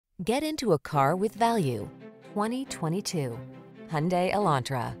Get into a car with value. 2022 Hyundai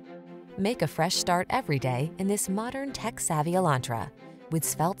Elantra. Make a fresh start every day in this modern tech-savvy Elantra. With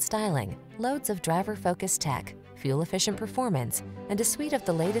svelte styling, loads of driver-focused tech, fuel-efficient performance, and a suite of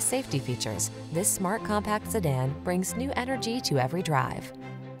the latest safety features, this smart compact sedan brings new energy to every drive.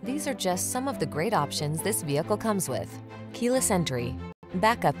 These are just some of the great options this vehicle comes with: keyless entry,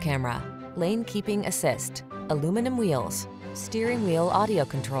 backup camera, lane keeping assist, aluminum wheels, steering wheel audio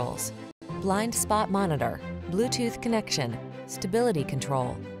controls, blind spot monitor, Bluetooth connection, stability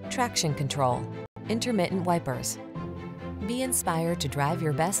control, traction control, intermittent wipers. Be inspired to drive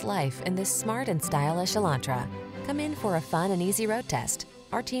your best life in this smart and stylish Elantra. Come in for a fun and easy road test.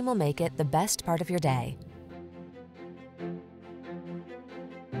 Our team will make it the best part of your day.